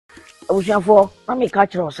abusuafo na me ka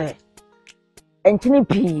kire o se entini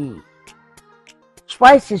pii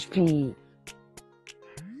spices pii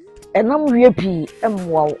enam wie pii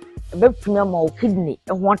emwa wo ebetumi ama wo kidney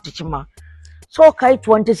ehwo atechima so kai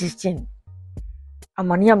 2016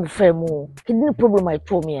 amania me fa mu kidney problem I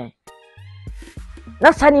told me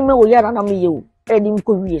na sani me wo yara na me yewu edi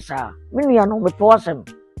mko wie sa me nua no me powasem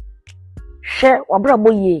hwe wabra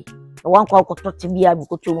boye wan kwa kotote bia bi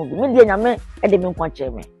koto mu me dia nyame ede me nkwa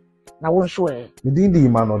cheme na won so e me din di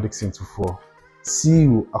Emmanuel Dixon 24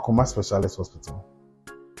 CEO Akoma Specialist Hospital.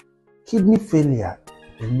 Kidney failure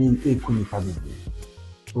eni ekuni pabibi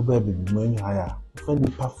oba bibi mo enyi haya for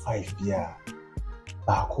nipa 5 bia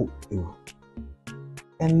baako ewu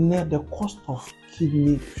and the cost of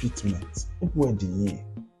kidney treatment people the year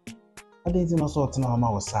adenti na so tena ma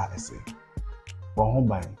wasa ese bo ho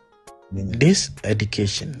ban. This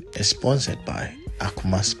education is sponsored by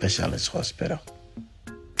Akoma Specialist Hospital.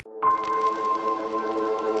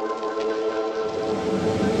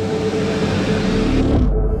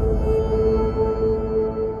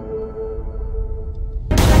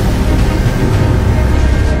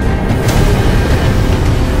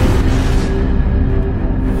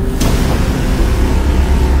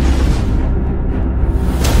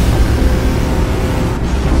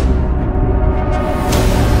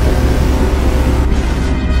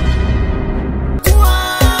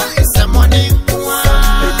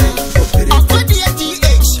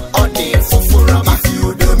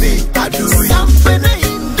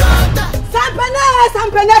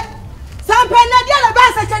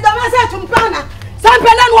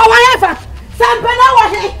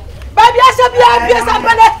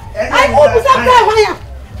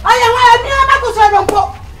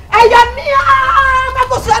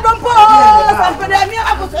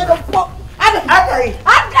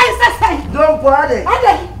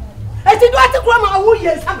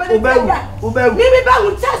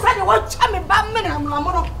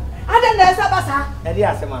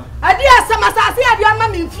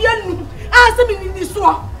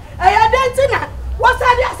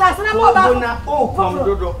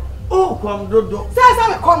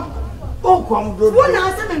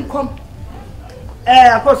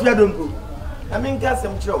 Akos ya dompo aminka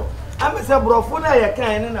sem chiro amese brofo na ye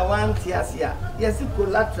kan na wan tiase a yesi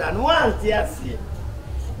collateral no wan tiase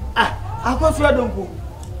akos ya dompo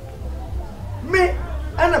me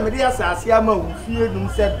ana me dia asase ama wo fie num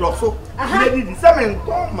se doso me di se me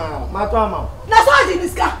nko ma to ama na so di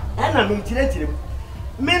diska ana me chire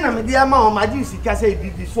me na me dia ama o ma di sika se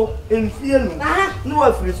di so enfie num no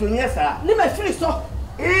wa firi so nyesa ni me firi so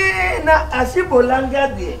na ASIBOLANGA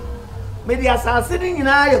de media asase ni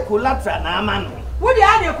nyina ye collateral na ama no wo de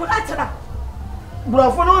ade collateral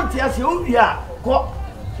brofo no ntiase o wi ko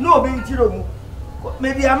na obi ntiro mu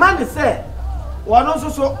media man se wono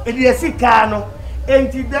so edi esika no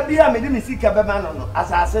enti da bia me de me sika be ma no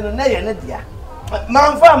asase no na ye ne dia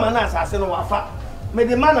manfa ma na asase no wafa me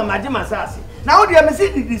de man na maje masase na wo de me si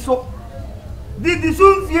didi so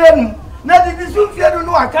mfie nu na didi so mfie nu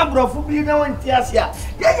no aka brofo bi na won ntiase a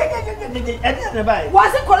edi ne bai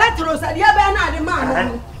was it collateral sa dia be na ade ma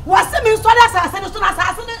no was me so da asase no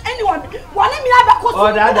anyone one me aba ko so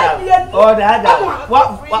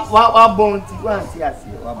wa bonti wan tiase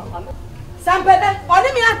wa Sampene oni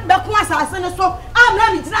me be ko asase no so am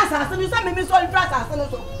na me tira asase no so me so tira asase no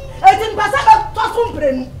so etin pasa be to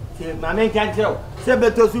sumprenu se mama kan kire se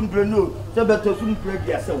be to sumprenu se be to sumpre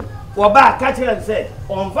dia se wo ba ka kire se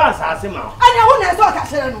on fa asase ma ana wo na so ka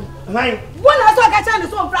kire no mai wo na so ka kire no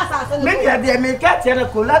so on fra asase no me dia de me ka kire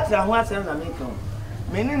collateral ho asem na me kan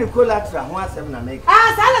me ni collateral ho asem na me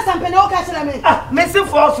sala Sampene o ka kire me me se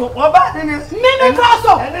for so wo ba ni me for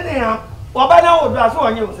so ene ha oba na wo do aso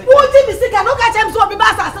onye wo se wo ti mi sika no ka chem so bi ba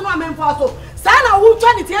asase no amem for so sana wo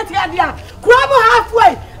twa ni tie dia kuro mo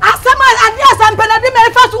halfway asama ade Sampene de me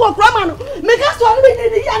fa so wo kuro ma no me ka so no bi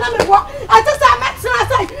ni ya na me wo ati sa me tsena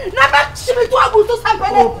sai na me chimi to abu so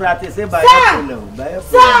Sampene o practice by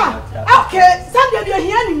okay Sunday bi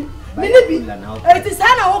ohia ni me ni bi eti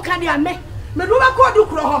sana wo ka dia me do ba ko du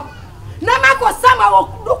kuro ho na ma ko sama wo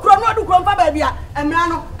du kuro mfa ba bia emra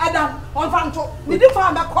no adam on fa nto ni di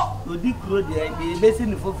fa ba ko odi kuro de bi be si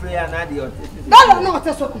ni fofre ya na de otesi dalo no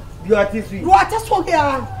oteso bi otesi do oteso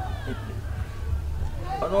ya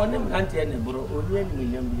ono ne mrante ne bro oni ani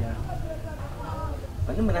nyam bia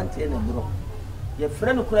ani mrante ne bro ye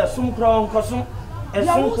frɛ no kura sum kura onkosum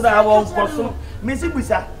esum kura onkosum mesi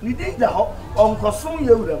bisa ni di da ho onkosum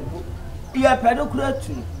ye wurambo ye pɛdo kura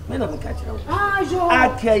tu me na me ka kyerɛ wo jo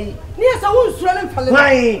akai ni esa wo nsuro ne mfale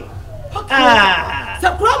wai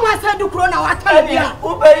sa kuro ma sa du kuro na wata bia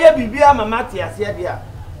wo be ye bibia mama te ase dia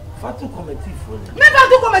Fatu committee for him. Me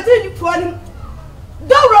fatu committee for him.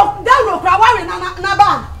 Dawro krawari na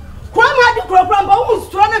ba. Kwama di krokrambo who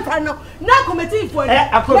strong and na committee for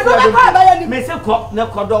him. Me say ko na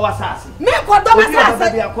kodo wasase. Me kodo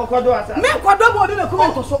wasase. Me kodo bo be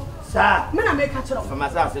comment so. Sir. Me na make a chiro. From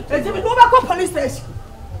asase. E ti me do ba ko police station.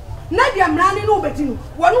 Na dia mrani no betinu.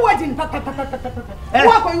 Wonu wajin pa.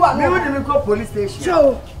 Wa ko you are. Me we dey go police station.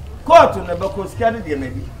 So court na be ko sika de me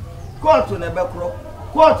bi. Court na be kro.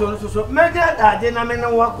 Court no so me dia ade na me na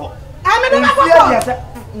wako. Me do ba ko.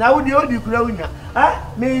 Na wo de odi kura wunya.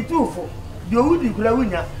 Me tufo. De odi kura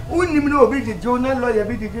wunya. Unnim na obi je Jonah lawyer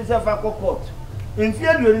bi de say fa court.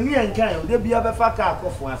 Enfia de ni enkan, de bia be fa ka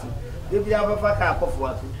akofo ase. De bia be fa ka akofo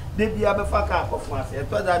ase. De bia be fa ka akofo ase. E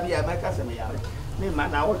to da bia me ka se me yare. Me ma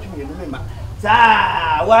na wo twumi no me ma.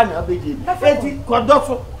 Sa wa na obeji. Eti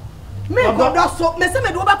kodoso. Me kodoso. Me se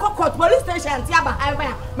me do ba court police station ti aba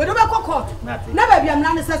highway. Me do ba court. Na ba bia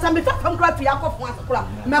mna ne se me fa fam kra fi akofo ase kra.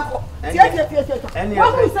 Me ko. Tie.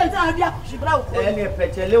 Wa mu se ta bia shibra wo. Eni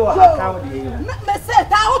pechele wo account de. Me se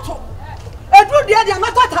ta auto. Edu de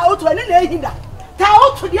ma ta auto ene na ehinda. Ta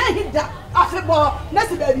auto de ehinda. Afebo na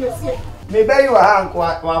se ba bi osie. Me bayi wa hanko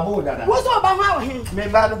wa bu dada. Wo so ba ha wa hin. Me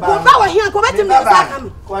ba no ba. Wo ba wa hin ko beti me saka me.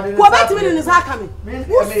 Ko beti me ni saka me.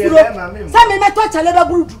 Wo furo. Sa me meto chale ba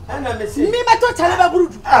burudu. Ana me si. Me meto chale ba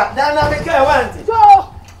burudu. Dana me ka wanti. So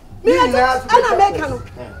me ana me ka no.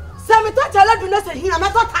 Sa me to chale du na se hin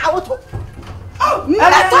meto ta auto. Me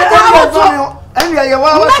meto ta auto. Anya ye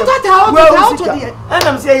wa me meto ta auto de.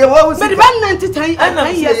 Ana me se ye wa usika. Me ban nanti tan. Ana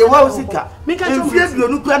me se ye wa usika. Enfie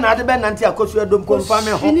bionu kura na ade be nanti akosu edom ko mfa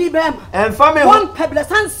me ho. Ni be ma. Emfa me ho. One pebble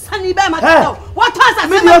sani be ma ta. What was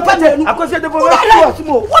me dey pete akosu edom ko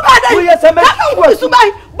asumo. Wo ba dey. Wo ye se me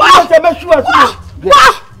subai. Wo se me asumo.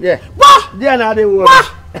 Yeah. Ba. Dia na ade wo.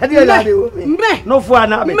 Dia na ade wo. Me. No fu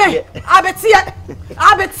ana be. Me. Abetia.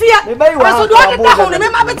 Aso do ade ta ho ne me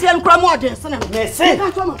ma betia nkura mo ode se na. Me se.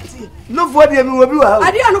 No fu de me wo bi wa ha.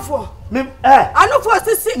 Ade anofo. Me anofo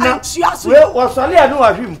sisi antua so. We wo sole anu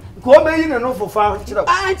wa hwim. Ko me yi ne no fofa kira.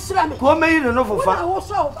 Kira me. Ko me yi ne no fofa. Wo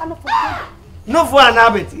so anofo. No fu ana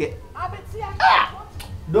abetie. Abetia.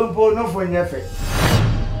 Don't po no fu nyefe.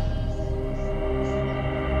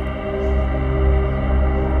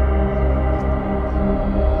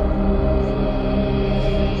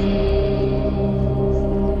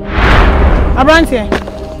 Abrantie.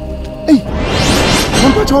 Hey.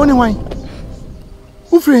 Mampa chawo ni wan.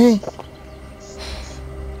 Wo frɛ he?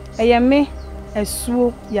 Eyeme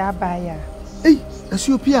esuo ya baya. Hey,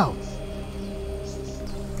 esuo pia o.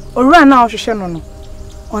 Owura na ohwehwe no no.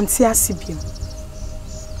 Onte asibiem.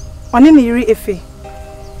 One ne yiri efe.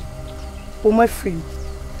 O ma free.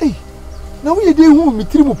 Hey. Na wo ye de hu mi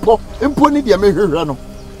tiri mu pɔ. Empo ne de me hwehwɛ no.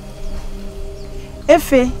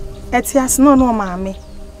 Efe etias no no maame.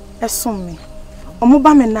 Esom me. Omo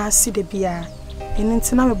ba me na asi de bia. Eni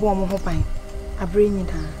ntina me bo omo ho ban. Abre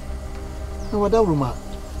nyida. Na wada ruma.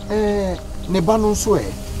 Ne ba no nso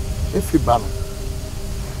efi ba no.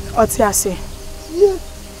 Oti ase. Ye.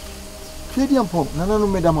 Twedi ampom na nanu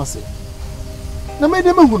medam ase. Na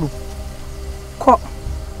medem ehunu. Ko.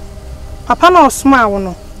 Papa na osoma wo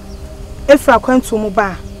no. Efra kwantu mu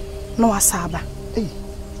ba na wasaba. Eh.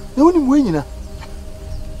 Na woni mu enyina.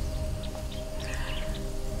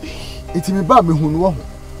 Iti me ba mehunu wo ho.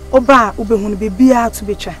 Oba ubehunu bibia to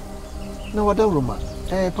betwa. Na wada ruma.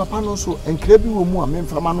 Papa no so enkra bi wo mu a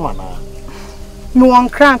memfama no ana. Me won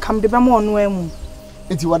kran kam de ba mo no amu.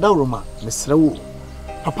 Iti wada ruma mesre wo.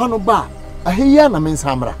 Papa no ba aheya na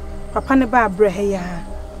mensamra. Papa ne ba abre heya.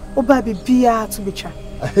 Oba bibia to betwa.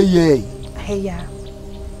 Aheya. Aheya.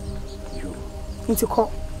 Yo. Inti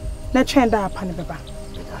ko na twenda apa ne beba.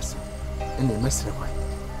 Bedasa. Ene mesre kwa.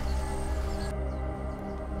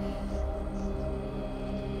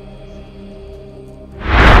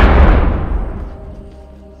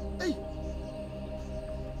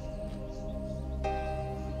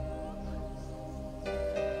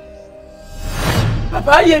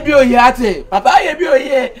 Papa ye bi oye ate. Papa ye bi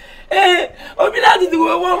oye. Obi na ati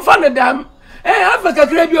wo won fa no dam. Afa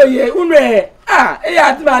kakra bi oye. Unwe. Ya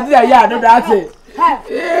ati ba ati ya do da ate.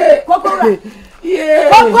 Kokora. Yeah.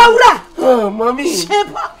 Kokora. Oh, mommy.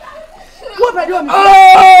 Shepa. Wo be do mi.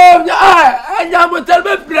 Ya mo tel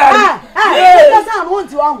be plan. Ka sa mo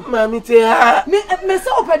nti wa. Mami te ha. Me se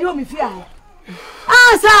o pe do mi fi a.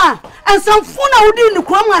 Sa, ensanfo na wodi ni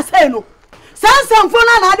kwa mu asai no. Sansanfo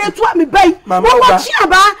na ade to mi bai. Wo chia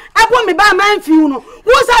ba, abo mi ba man fi no.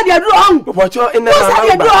 Wo sa de duro on. Popocho ina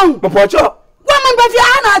na. Popocho. Wo man ba fi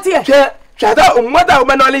ana ate. Che, chata umata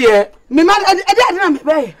umenoli ye. Mi man ade na mi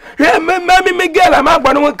bai. Me girl am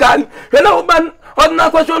agba no kan. Na uban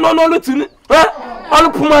odna question no lutun. All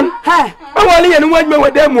Puman. Hey. I want to know what me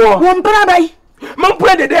with them more. One brother. Mom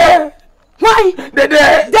put it there. Why?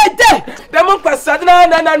 The monk was Sadna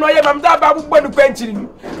and I know I'm that babu when to pension.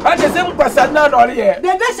 I just am for Sadna all here.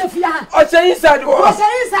 The best of you. Or say inside war.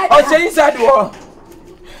 Or say inside war.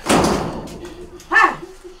 Ha!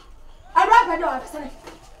 I rap a door.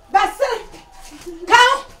 That's it.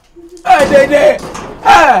 Come. They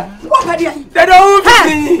What are you? They don't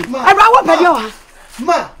see. I rap what are you?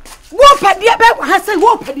 Ma. What are you? I say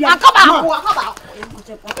what are you? Come out.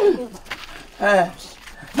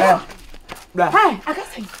 Hey, I can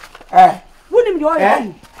say. Wouldn't you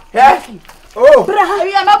already? Yeah. Oh. But I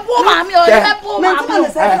am a poor mammy or a poor mammy.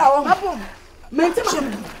 Mental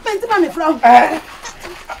from. Yeah.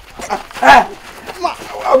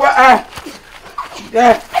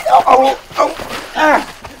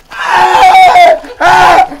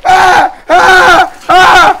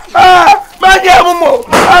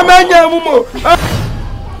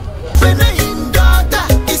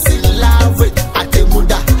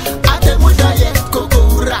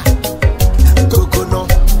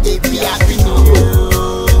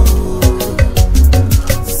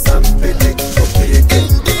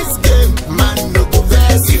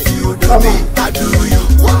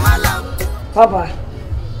 Papa,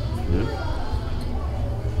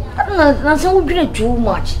 I don't know, some drink too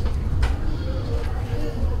much.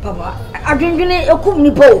 Papa, I drink a cook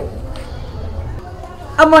nipo.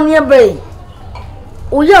 I'm on your bay.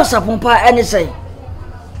 Oh, yes, upon papa, anything.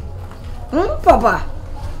 Papa,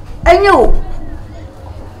 I know.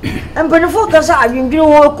 And when the focus are drinking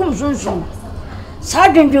or come soon.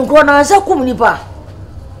 Sergeant drink corner as a kumnipa.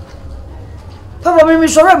 Papa, me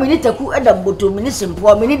sorry, me need to cook at the bottom, me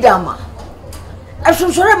simple, me need dama. I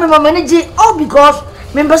should sorry me manage all because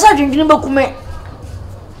members are drinking bakume.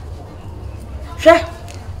 She,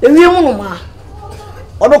 the real ma.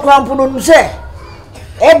 Or the crown put on say.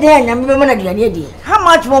 Then I'm a how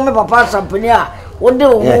much more me papa SAMPENE? What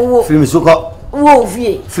do Film Suko? Wolf,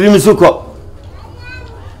 Film Suko.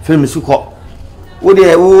 Film Suko. What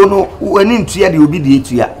they no when into ya the obedient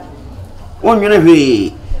to ya. One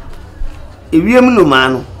way. If you no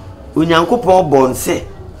man, when Yankopon born say,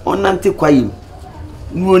 on Nante Kwayim.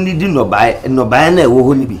 No need no buy na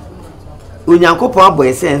wo ni bi onyankopon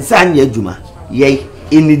aboy se nsan ya adwuma ye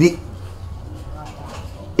enidi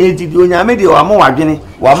enti onyame de wa mo wadwene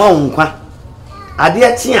wa ma nkwa ade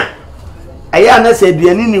achi a aya na se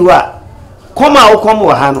aduane ni wa koma wo kom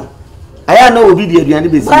wa ha no aya na obi de aduane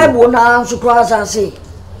besi Bible na so cross say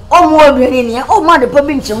o mo aduane ni o ma de pa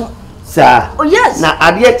bi nche ho sa oh yes na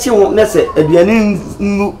ade achi ho na se aduane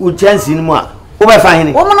u chance ni mu a wo ba fa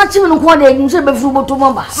hene wo mo na chi me nko de nse be fu boto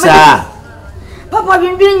mamba sa papa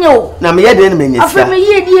bi nyo na me ye de me nyesa afa me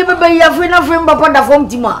ye die be be ya fe na fe papa da fom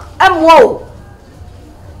tima emwo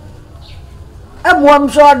am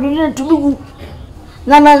so adwene to bigu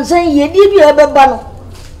na nansan ye die bi e be ba no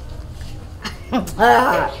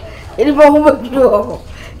eri ba ho be do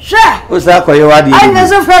sha o sa koye wa de I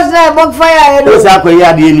never first na bog fire o sa koye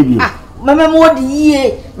ade ni bi mama mo di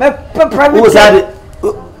ye me private o sa de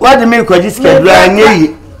what the make kwaji schedule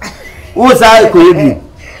anyi wo sa koye bi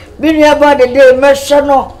bi ni about the day me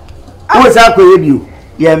no wo sa koye bi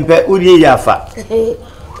ye mpe uri ya fa e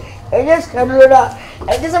just schedule da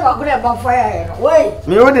e just about go about fire wait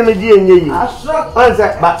me wo de me di enyi yi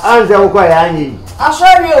anza wo kwa ya anyi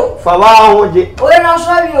asori o fa wa ho je o na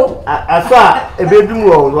asori o afa e be dum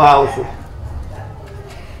wo lo ha so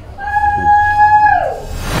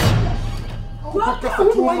Mr.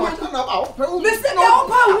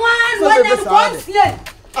 Opa one when I'm constant.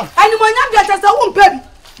 And when I'm just a woman,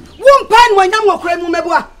 one pen when I'm walking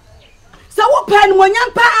meboa. So what pen when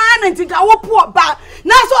I'm pan and think I will poor back.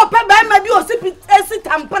 Now so pen by my bio sit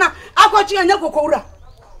tampana. I got you a Yakokora.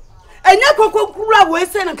 And Yakokura was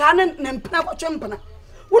saying a cannon and Papa Champana.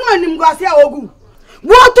 Woman in Garcia Ogu.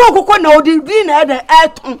 What talk no the green head and air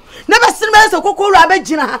tongue. Never seen me as a cocoa rabbit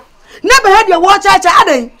Gina. Never had your watch at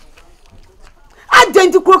Adding. I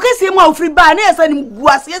didn't cook him out free by near sending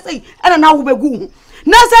guas, yes, and now we go.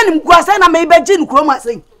 Now send him guas and I may be Jin Chroma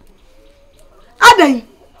saying. Adding,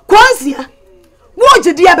 Quansia, what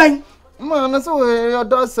did you bang? Man, so your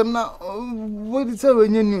does some now. What did say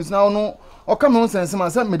when you news now? No, or come on, send some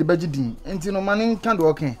sent me the budgeting, and no money can't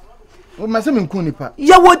walk in. With my son in Kunipa.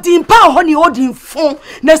 You would in power, honey, or in phone.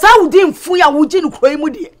 That's how we didn't fool your Wujin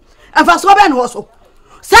Quamudi. And for so ben also.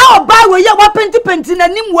 So buy where you were penty and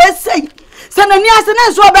him was say. Send a near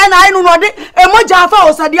and so ben I know not a moja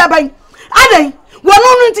for Sadia Bang. Adding, one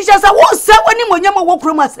only teachers I was said when him when Yama walk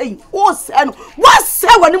from us saying, was and was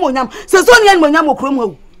said when him when Yam, says only and when Yamo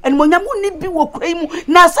Cromo, and when Yamu need be walk cramo,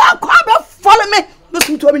 Nasa Quaba follow me,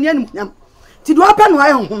 listen to a million. ti do open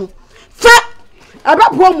wa ho fa aba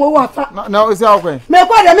po mo wa fa na o se akwen me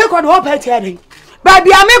kwa de me kwa do pa ti ade ba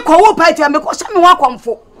bia me kwa wo pa ti me kwa sha me wa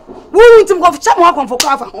kwamfo wo ntim kwa sha me wa kwamfo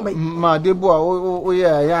kwa fa ho me ma de bo o ye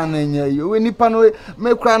ya na nya yi we nipa no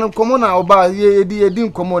me kra no komo na oba ye di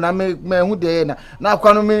komo na me hu de na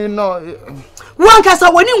kwa no me no wan ka sa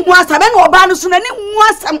woni hu asam na oba no so na ni hu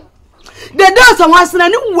asam de dance wan na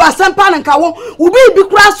ni hu asam pa nka wo ubi bi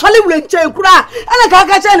kura sole wure nche kura ana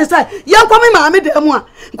ka che ne say ye nkomi ma me de mu a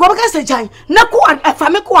nko ka se jan na ko afa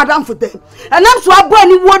me ko adam fote anam so abo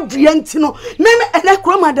ni wodua nti no me ene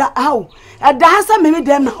kura ma da awo ada hasa me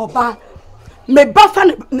dem na oba me ba fa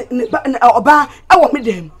ne oba e wo me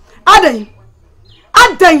dem adan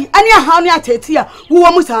ani aha ni ateti a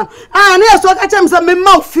wo mu san na so ka chem say me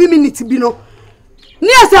ma 5 minutes bi no ni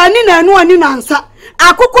asa ni na anu ani na nsa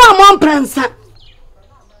akoko amon prensa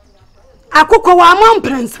akoko wa amon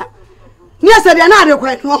prensa ni asa de na de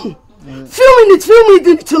kwa no few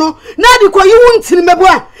minutes no na de kwa yi wuntini mebo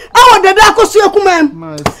a awo dada akoso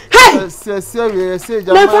ekumam hey se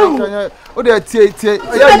jama o de tie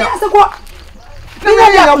ya ko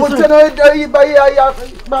ya mo teno yi ba ya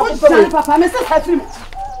papa me se sa film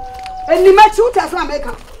eni ma chi uta sa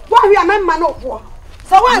America wa hwe amemma no po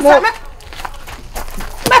so wa sa me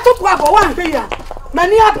to po abo wa hwe ya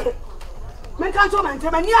mani abre me kan so man te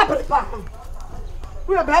mani abre pa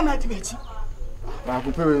wo ba ma tibechi ba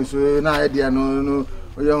ku pe nso na idea no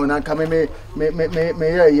oyo na ka me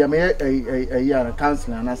ya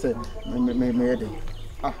counselor na say me ye de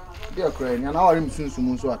de okra ni na ori msunsu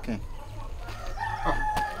nso aken